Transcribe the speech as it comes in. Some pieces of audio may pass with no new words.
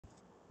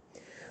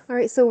All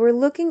right, so we're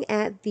looking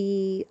at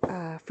the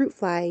fruit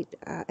fly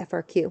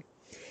FRQ.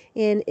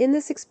 And in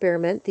this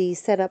experiment, the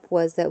setup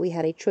was that we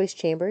had a choice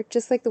chamber,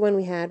 just like the one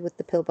we had with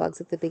the pill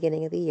bugs at the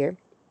beginning of the year.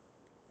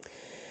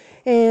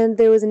 And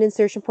there was an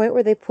insertion point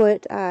where they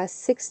put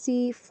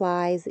 60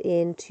 flies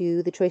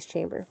into the choice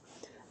chamber.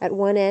 At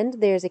one end,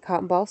 there's a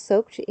cotton ball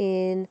soaked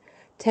in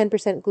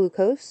 10%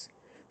 glucose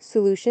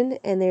solution,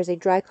 and there's a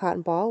dry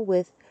cotton ball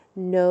with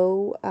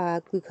no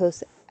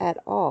glucose at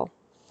all.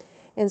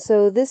 And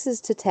so this is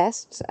to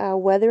test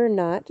whether or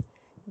not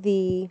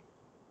the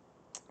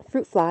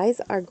fruit flies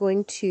are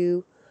going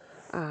to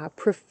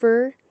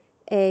prefer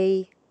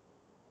the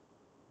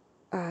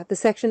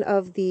section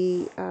of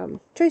the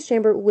choice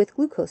chamber with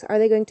glucose. Are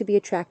they going to be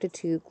attracted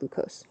to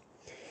glucose?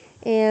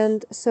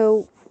 And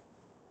so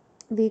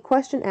the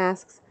question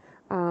asks,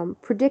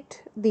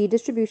 predict the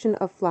distribution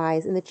of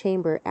flies in the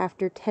chamber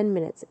after 10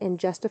 minutes and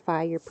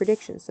justify your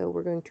prediction. So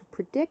we're going to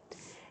predict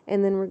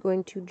and then we're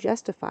going to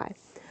justify.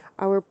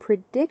 Our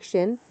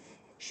prediction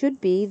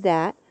should be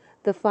that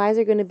the flies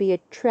are going to be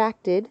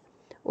attracted,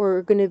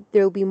 or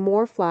there will be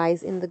more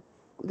flies in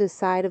the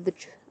side of the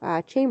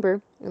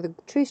chamber, or the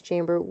choice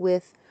chamber,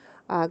 with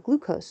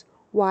glucose.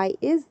 Why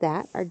is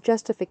that? Our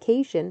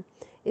justification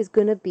is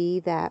going to be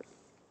that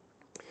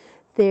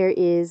there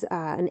is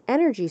an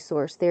energy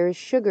source, there is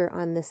sugar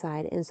on this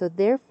side, and so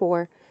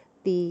therefore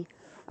the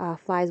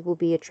flies will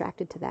be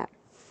attracted to that.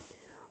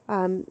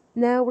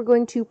 Now we're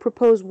going to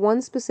propose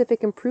one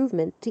specific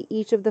improvement to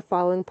each of the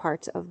following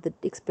parts of the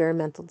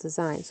experimental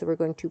design. So we're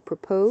going to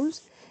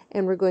propose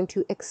and we're going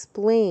to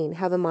explain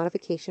how the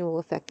modification will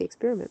affect the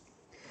experiment.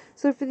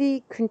 So for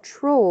the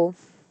control,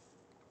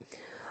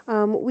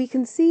 we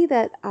can see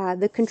that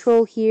the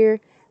control here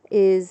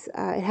is,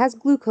 it has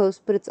glucose,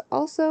 but it's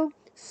also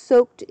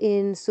soaked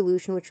in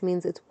solution, which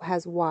means it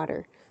has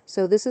water.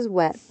 So this is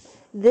wet.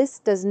 This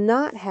does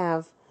not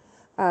have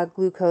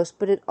glucose,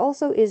 but it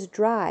also is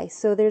dry,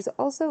 so there's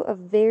also a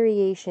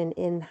variation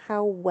in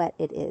how wet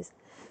it is.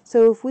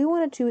 So if we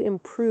wanted to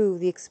improve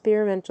the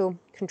experimental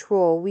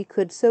control, we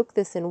could soak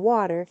this in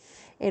water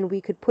and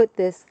we could put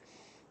this,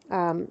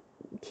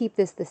 keep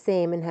this the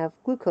same and have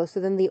glucose. So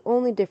then the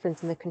only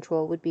difference in the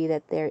control would be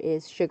that there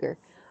is sugar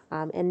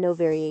and no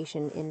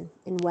variation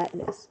in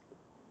wetness.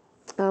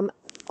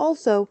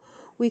 Also,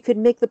 we could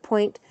make the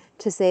point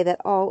to say that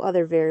all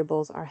other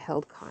variables are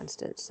held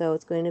constant. So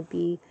it's going to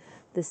be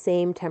the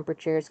same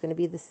temperature, it's going to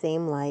be the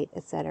same light,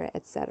 etc.,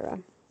 etc.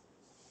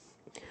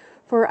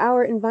 For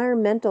our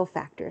environmental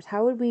factors,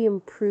 how would we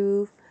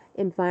improve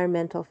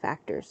environmental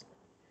factors?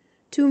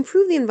 To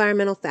improve the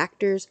environmental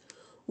factors,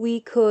 we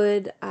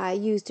could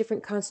use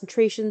different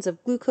concentrations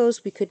of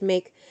glucose. We could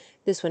make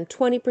this one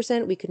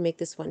 20%, we could make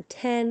this one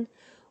 10%.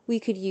 We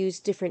could use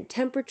different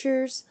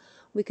temperatures.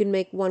 We could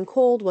make one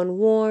cold, one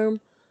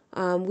warm.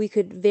 We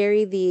could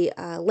vary the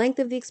length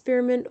of the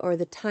experiment or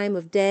the time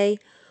of day.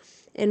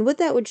 And what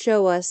that would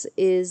show us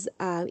is,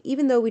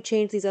 even though we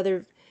changed these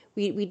other,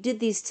 we did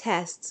these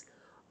tests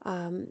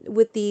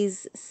with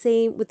these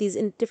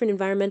different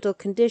environmental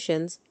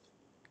conditions,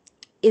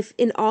 if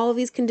in all of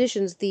these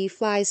conditions the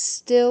flies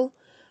still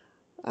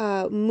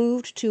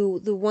moved to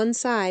the one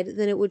side,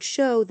 then it would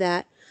show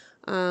that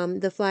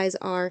the flies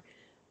are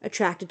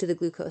attracted to the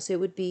glucose. It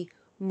would be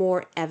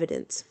more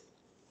evidence.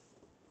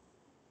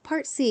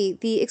 Part C,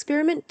 the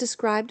experiment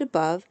described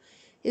above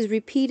is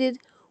repeated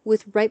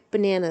with ripe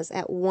bananas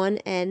at one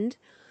end.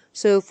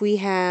 So if we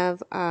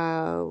have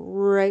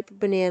ripe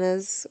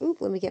bananas,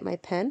 let me get my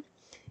pen.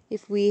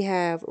 If we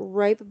have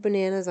ripe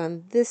bananas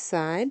on this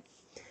side,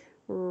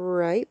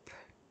 ripe,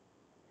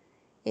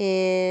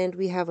 and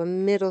we have a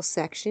middle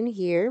section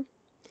here,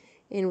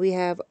 and we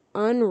have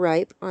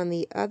unripe on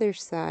the other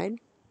side.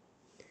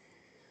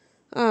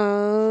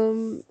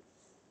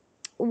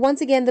 Once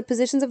again, the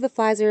positions of the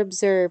flies are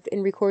observed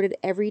and recorded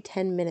every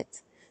 10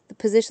 minutes. The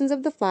positions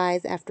of the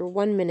flies after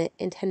 1 minute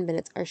and 10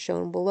 minutes are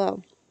shown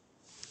below.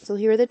 So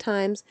here are the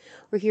times,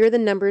 or here are the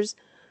numbers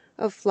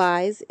of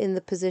flies in the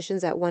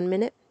positions at 1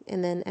 minute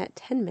and then at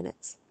 10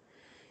 minutes.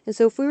 And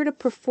so if we were to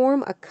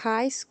perform a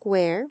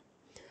chi-square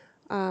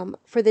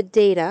for the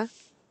data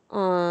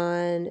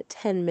on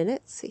 10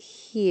 minutes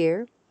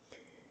here,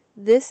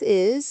 this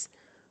is,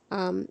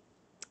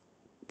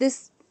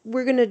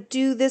 we're going to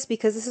do this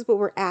because this is what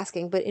we're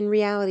asking, but in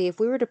reality, if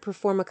we were to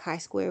perform a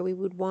chi-square, we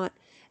would want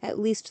at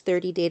least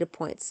 30 data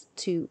points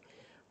to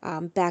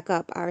back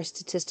up our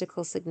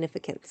statistical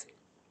significance.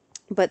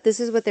 But this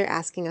is what they're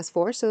asking us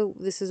for, so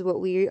this is what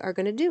we are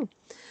going to do.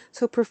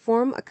 So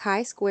perform a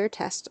chi-square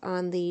test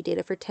on the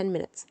data for 10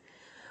 minutes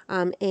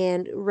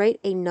and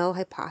write a null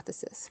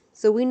hypothesis.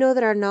 So we know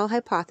that our null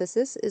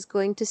hypothesis is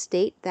going to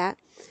state that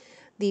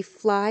the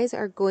flies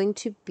are going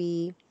to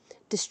be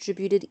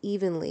distributed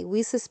evenly.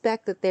 We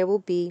suspect that there will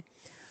be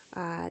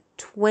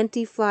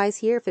 20 flies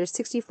here. If there's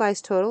 60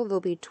 flies total,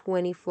 there'll be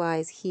 20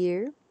 flies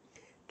here,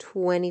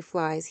 20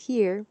 flies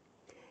here,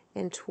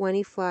 and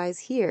 20 flies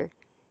here.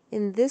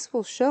 And this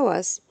will show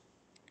us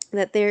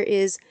that there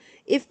is,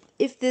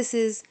 if this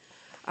is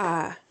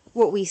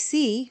what we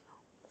see,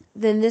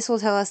 then this will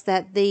tell us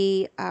that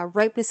the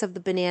ripeness of the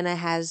banana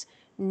has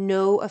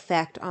no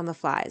effect on the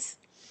flies.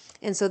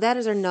 And so that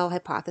is our null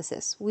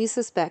hypothesis. We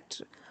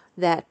suspect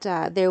that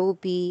there will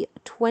be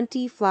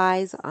 20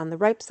 flies on the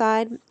ripe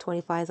side, 20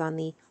 flies on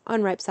the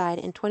unripe side,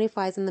 and 20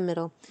 flies in the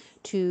middle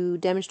to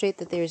demonstrate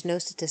that there is no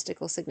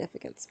statistical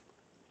significance.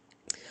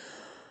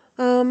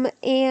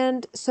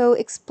 And so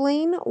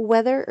explain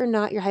whether or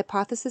not your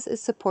hypothesis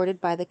is supported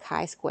by the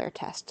chi-square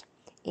test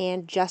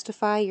and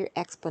justify your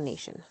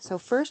explanation. So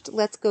first,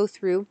 let's go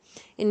through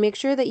and make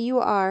sure that you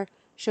are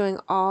showing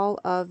all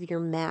of your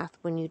math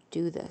when you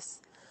do this.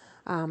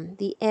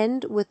 The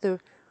end with the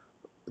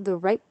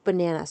ripe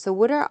banana. So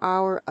what are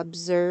our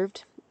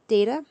observed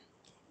data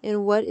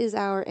and what is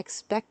our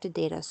expected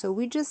data? So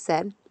we just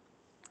said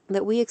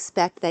that we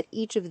expect that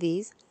each of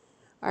these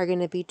are going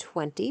to be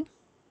 20.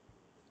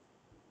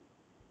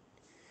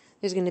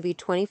 There's going to be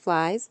 20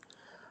 flies.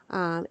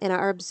 And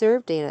our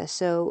observed data.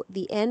 So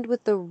the end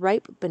with the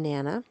ripe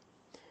banana,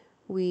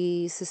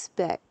 we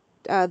suspect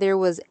there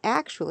was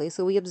actually,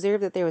 so we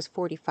observed that there was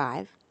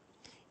 45.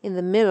 In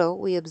the middle,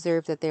 we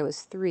observed that there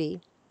was 3.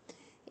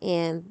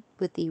 And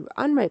with the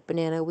unripe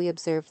banana, we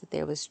observed that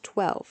there was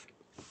 12.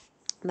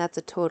 And that's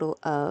a total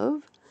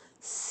of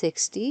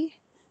 60.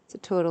 It's a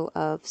total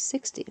of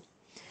 60.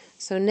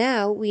 So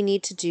now we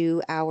need to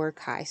do our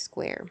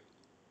chi-square.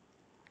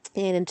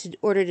 And in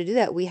order to do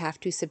that, we have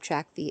to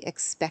subtract the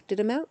expected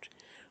amount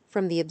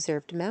from the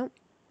observed amount,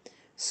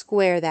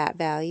 square that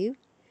value,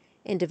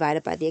 and divide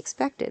it by the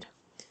expected.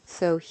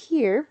 So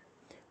here,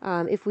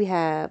 if we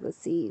have, let's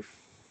see,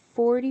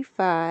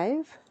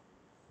 45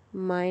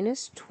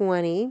 minus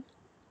 20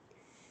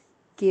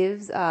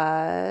 gives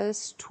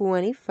us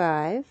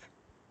 25.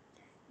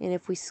 And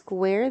if we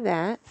square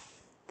that,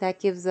 that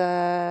gives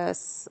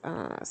us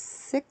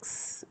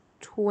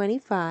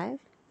 625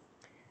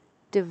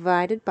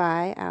 divided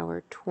by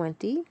our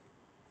 20.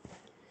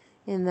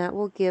 And that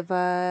will give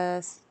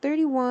us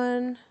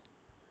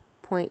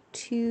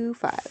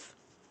 31.25.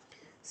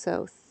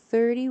 So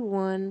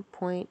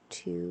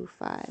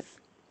 31.25.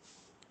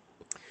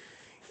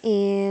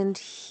 And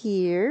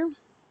here,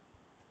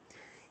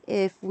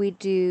 if we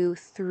do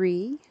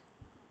 3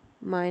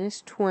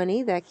 minus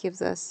 20, that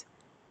gives us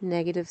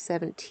negative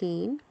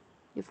 17.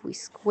 If we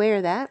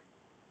square that,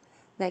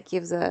 that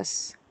gives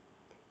us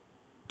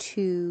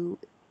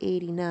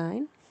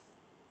 289.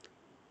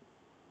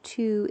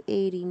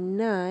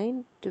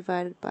 289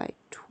 divided by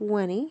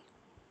 20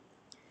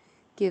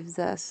 gives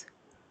us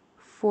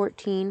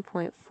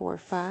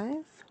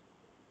 14.45.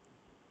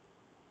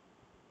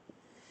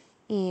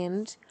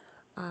 And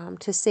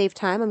to save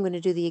time, I'm going to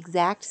do the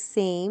exact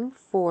same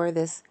for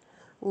this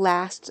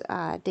last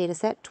data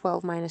set,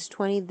 12 minus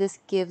 20. This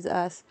gives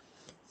us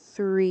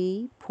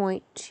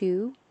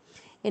 3.2.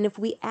 And if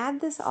we add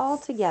this all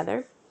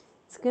together,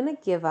 it's going to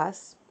give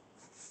us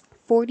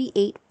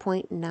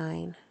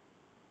 48.9.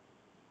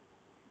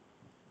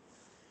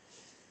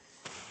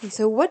 And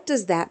so what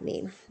does that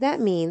mean? That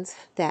means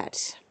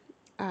that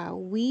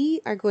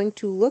we are going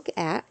to look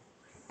at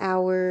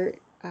our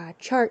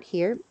chart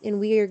here, and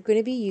we are going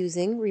to be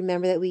using,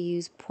 remember that we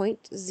use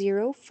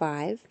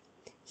 0.05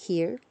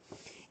 here,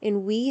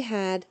 and we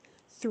had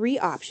 3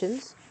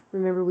 options.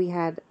 Remember we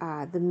had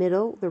the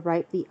middle, the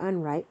ripe, the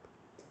unripe,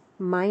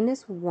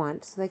 minus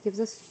 1, so that gives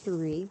us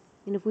 3.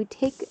 And if we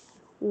take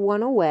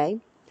 1 away,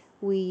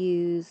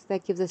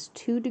 that gives us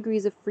 2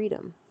 degrees of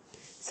freedom.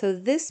 So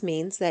this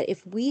means that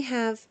if we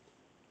have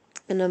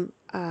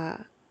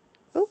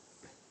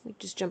we're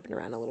just jumping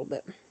around a little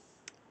bit.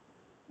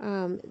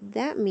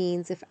 That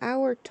means if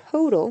our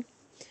total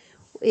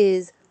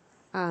is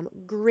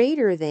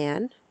greater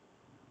than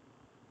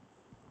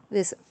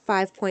this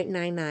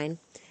 5.99,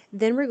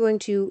 then we're going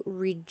to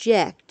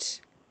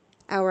reject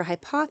our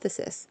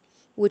hypothesis,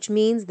 which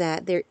means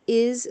that there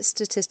is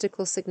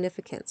statistical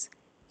significance,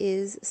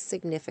 is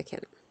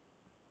significant,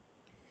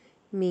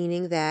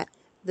 meaning that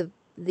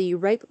the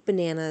ripe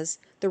bananas,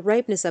 the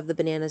ripeness of the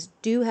bananas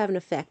do have an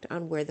effect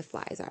on where the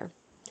flies are.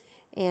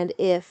 And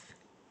if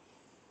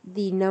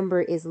the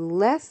number is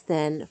less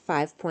than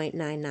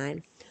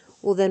 5.99,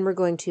 well, then we're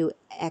going to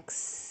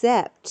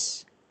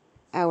accept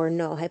our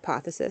null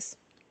hypothesis.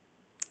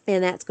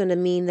 And that's going to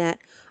mean that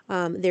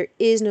there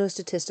is no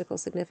statistical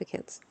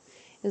significance.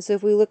 And so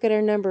if we look at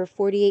our number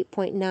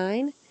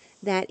 48.9,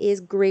 that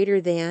is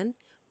greater than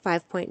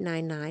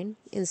 5.99.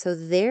 And so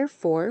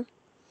therefore,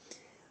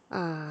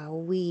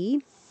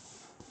 we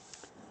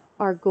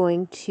are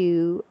going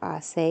to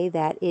say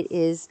that it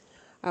is,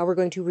 we're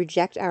going to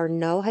reject our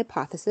null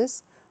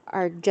hypothesis.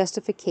 Our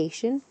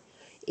justification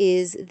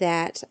is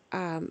that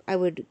I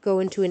would go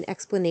into an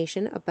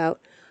explanation about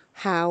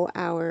how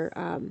our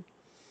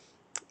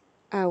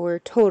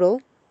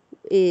total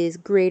is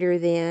greater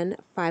than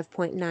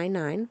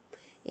 5.99,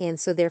 and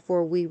so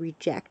therefore we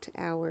reject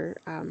our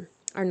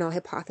null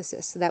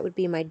hypothesis. So that would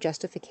be my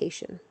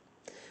justification.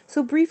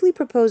 So briefly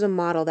propose a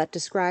model that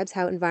describes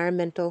how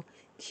environmental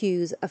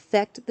cues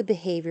affect the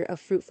behavior of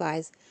fruit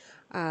flies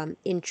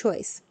in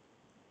choice.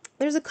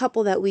 There's a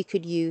couple that we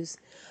could use.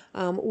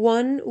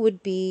 One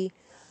would be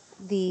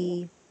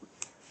the,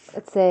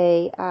 let's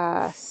say,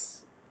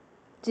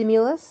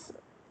 stimulus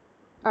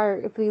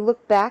if we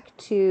look back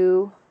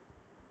to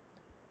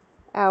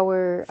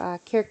our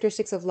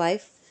characteristics of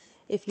life,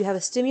 if you have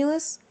a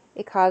stimulus,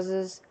 it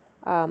causes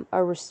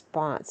a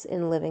response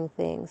in living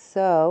things.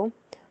 So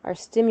our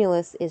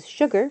stimulus is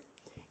sugar,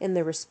 and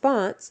the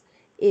response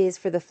is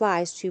for the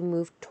flies to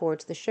move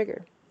towards the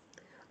sugar.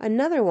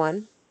 Another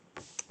one,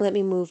 let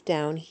me move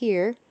down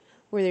here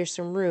where there's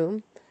some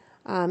room.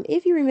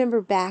 If you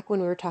remember back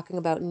when we were talking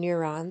about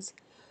neurons,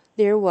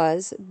 there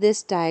was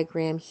this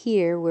diagram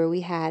here where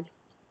we had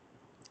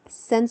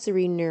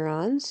sensory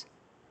neurons.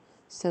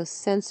 So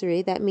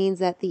sensory, that means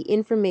that the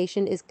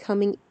information is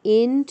coming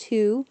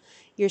into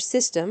your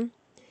system.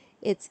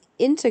 It's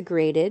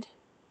integrated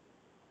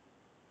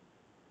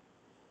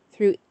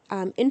through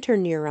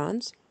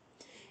interneurons,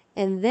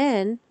 and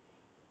then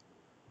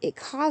it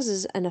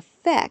causes an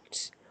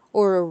effect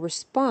or a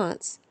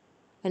response,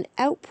 an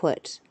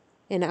output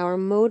in our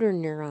motor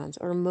neurons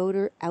or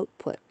motor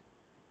output.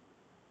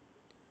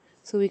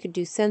 So we could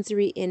do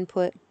sensory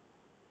input.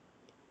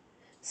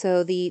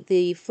 So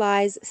the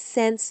flies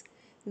sense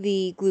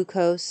the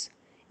glucose.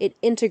 It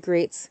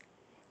integrates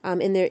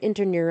in their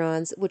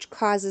interneurons, which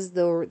causes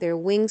their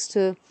wings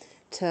to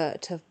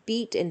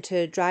beat and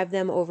to drive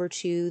them over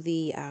to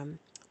the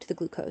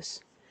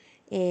glucose.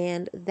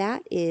 And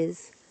that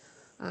is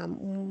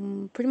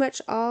pretty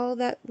much all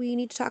that we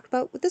need to talk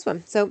about with this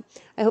one. So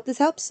I hope this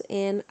helps,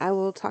 and I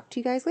will talk to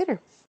you guys later.